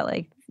there was that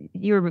like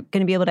you were going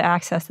to be able to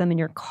access them in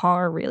your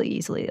car really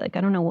easily. Like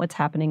I don't know what's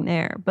happening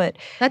there, but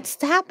that's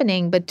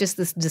happening. But just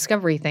this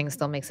discovery thing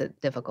still makes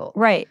it difficult,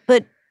 right?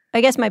 But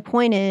I guess my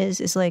point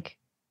is like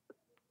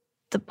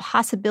the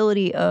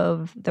possibility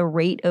of the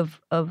rate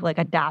of like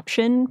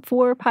adoption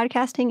for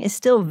podcasting is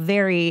still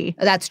very.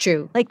 That's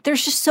true. Like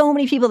there's just so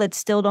many people that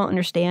still don't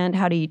understand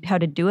how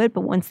to do it,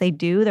 but once they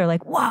do, they're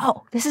like,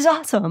 "Wow, this is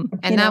awesome!"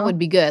 And that would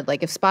be good.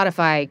 Like if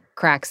Spotify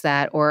cracks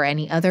that, or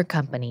any other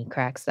company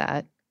cracks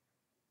that.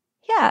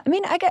 Yeah, I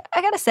mean, I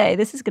gotta say,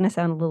 this is gonna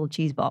sound a little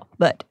cheeseball,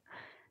 but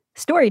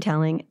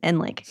storytelling and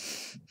like.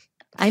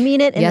 I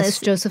mean it in this.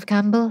 Joseph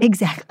Campbell?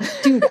 Exactly.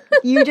 Dude,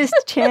 you just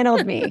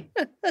channeled me.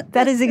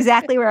 That is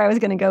exactly where I was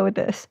going to go with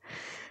this.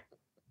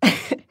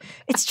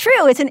 It's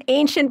true. It's an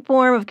ancient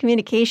form of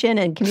communication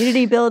and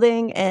community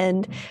building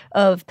and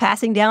of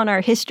passing down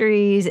our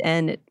histories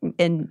and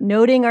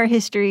noting our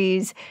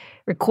histories,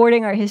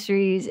 recording our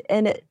histories.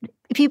 And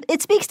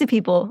it speaks to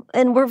people.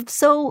 And we're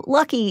so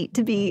lucky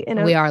to be in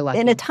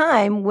a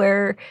time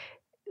where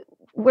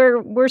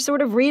we're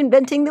sort of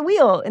reinventing the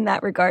wheel in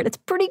that regard. It's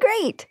pretty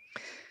great.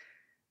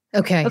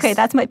 Okay,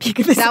 that's my peak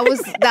of this.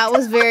 That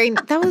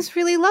was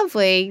really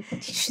lovely.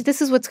 This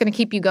is what's going to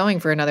keep you going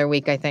for another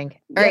week, I think.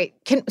 All right.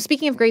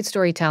 Speaking of great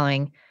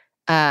storytelling,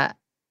 I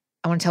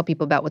want to tell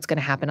people about what's going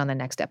to happen on the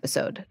next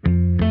episode.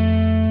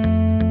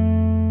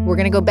 We're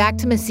going to go back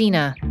to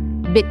Messina,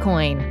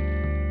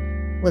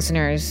 Bitcoin.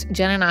 Listeners,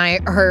 Jen and I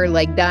are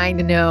like dying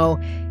to know,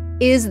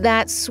 is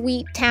that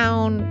sweet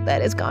town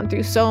that has gone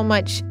through so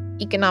much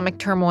economic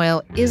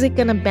turmoil, is it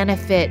going to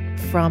benefit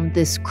from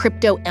this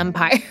crypto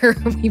empire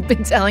we've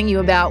been telling you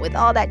about with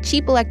all that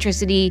cheap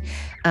electricity,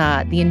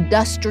 the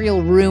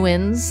industrial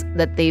ruins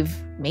that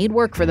they've made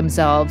work for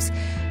themselves?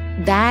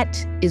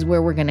 That is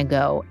where we're going to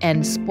go.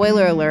 And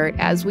spoiler alert,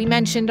 as we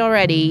mentioned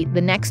already,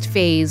 the next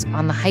phase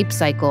on the hype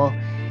cycle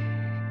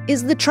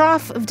is the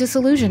trough of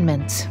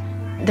disillusionment.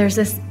 There's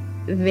this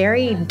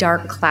very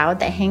dark cloud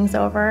that hangs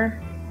over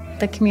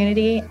the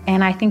community,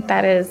 and I think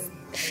that is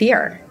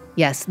fear.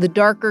 Yes, the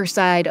darker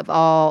side of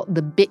all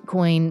the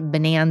Bitcoin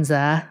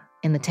bonanza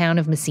in the town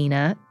of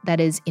Messina. That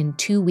is in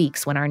 2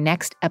 weeks when our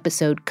next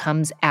episode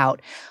comes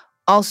out.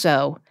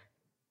 Also,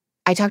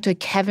 I talked to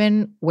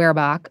Kevin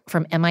Werbach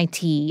from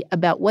MIT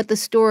about what the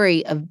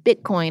story of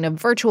Bitcoin, of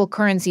virtual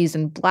currencies,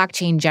 and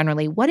blockchain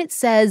generally, what it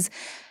says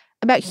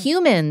about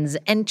humans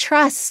and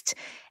trust,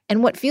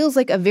 and what feels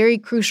like a very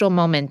crucial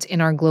moment in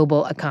our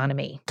global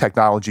economy.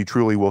 Technology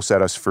truly will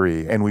set us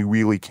free, and we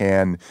really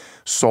can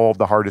solve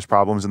the hardest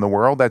problems in the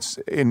world. That's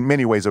in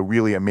many ways a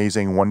really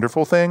amazing,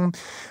 wonderful thing.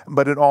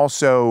 But it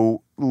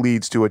also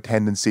leads to a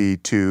tendency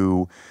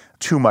to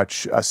too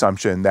much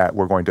assumption that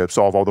we're going to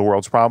solve all the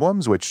world's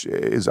problems, which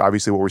is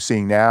obviously what we're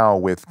seeing now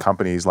with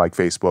companies like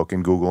Facebook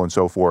and Google and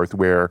so forth,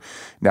 where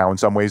now in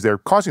some ways they're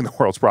causing the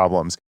world's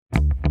problems.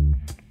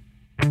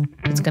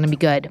 It's going to be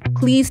good.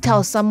 Please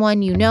tell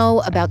someone you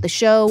know about the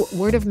show.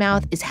 Word of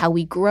mouth is how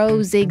we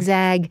grow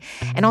Zigzag.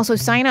 And also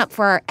sign up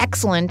for our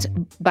excellent,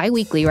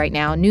 bi-weekly right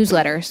now,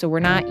 newsletter so we're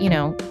not,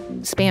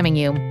 spamming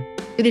you.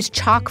 It is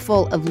chock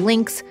full of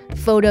links,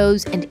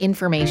 photos, and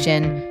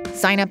information.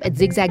 Sign up at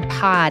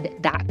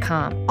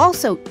zigzagpod.com.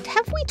 Also,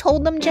 have we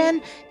told them,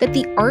 Jen, that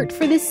the art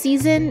for this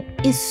season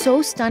is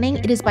so stunning?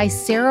 It is by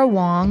Sarah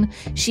Wong.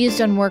 She has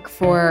done work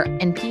for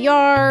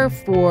NPR,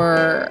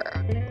 for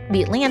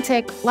The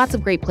Atlantic, lots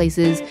of great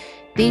places.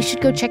 They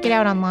should go check it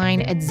out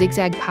online at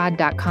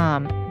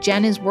zigzagpod.com.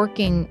 Jen is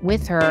working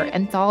with her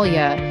and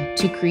Thalia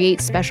to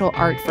create special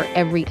art for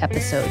every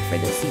episode for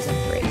this season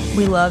 3.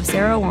 We love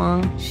Sarah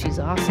Wong. She's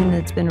awesome. And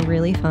it's been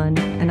really fun.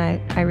 And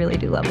I really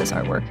do love this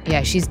artwork.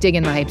 Yeah, she's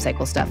digging the hype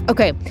cycle stuff.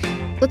 Okay,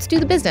 let's do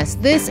the business.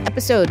 This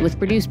episode was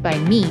produced by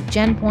me,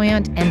 Jen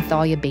Poyant, and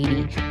Thalia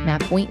Beatty.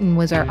 Matt Boynton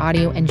was our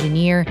audio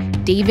engineer.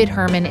 David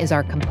Herman is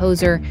our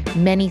composer.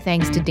 Many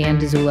thanks to Dan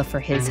Dzula for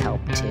his help,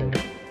 too.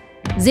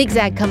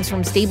 Zigzag comes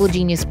from Stable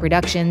Genius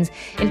Productions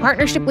in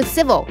partnership with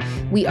Civil.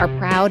 We are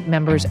proud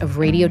members of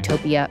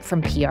Radiotopia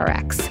from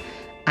PRX.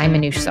 I'm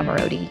Manoush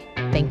Zomorodi.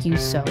 Thank you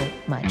so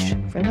much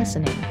for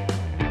listening.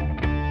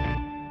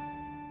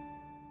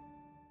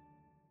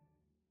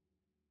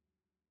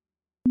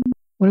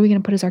 What are we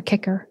going to put as our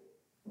kicker?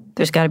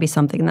 There's got to be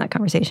something in that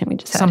conversation we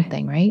just had.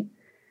 Something, right?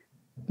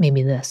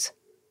 Maybe this.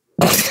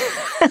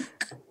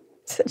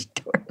 Such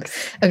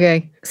dorks.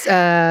 Okay.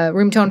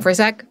 Room tone for a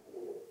sec.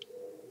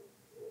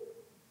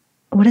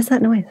 What is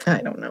that noise?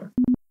 I don't know.